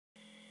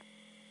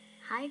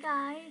Hi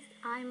guys,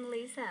 I'm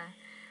Lisa.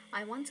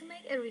 I want to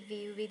make a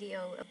review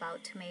video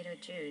about tomato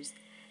juice.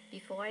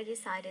 Before I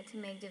decided to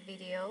make the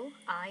video,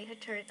 I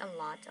had heard a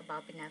lot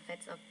about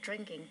benefits of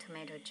drinking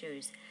tomato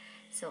juice.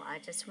 So I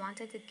just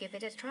wanted to give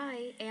it a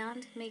try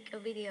and make a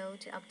video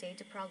to update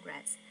the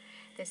progress.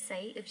 They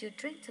say if you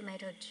drink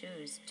tomato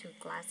juice 2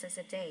 glasses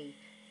a day,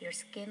 your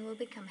skin will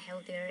become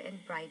healthier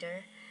and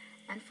brighter.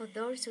 And for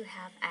those who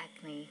have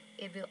acne,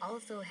 it will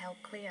also help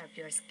clear up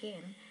your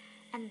skin.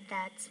 And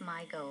that's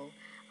my goal.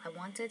 I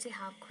wanted to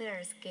have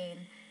clearer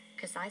skin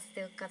because I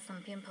still got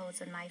some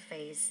pimples on my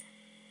face.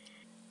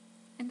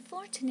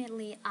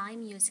 Unfortunately,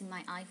 I'm using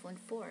my iPhone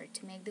 4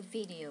 to make the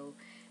video,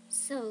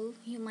 so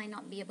you might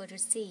not be able to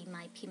see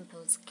my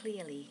pimples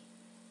clearly.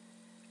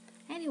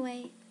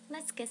 Anyway,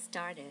 let's get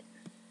started.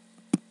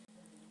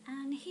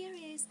 And here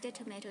is the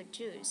tomato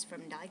juice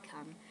from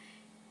Dicom.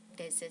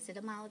 This is the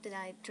amount that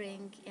I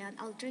drink, and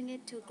I'll drink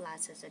it 2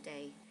 glasses a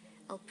day.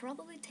 I'll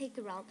probably take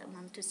around a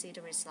month to see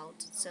the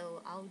results,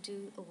 so I'll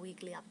do a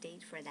weekly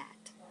update for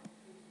that.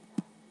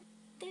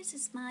 This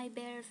is my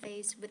bare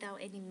face without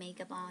any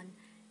makeup on,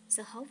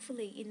 so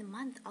hopefully in a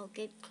month I'll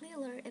get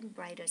clearer and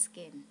brighter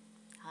skin.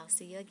 I'll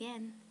see you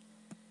again.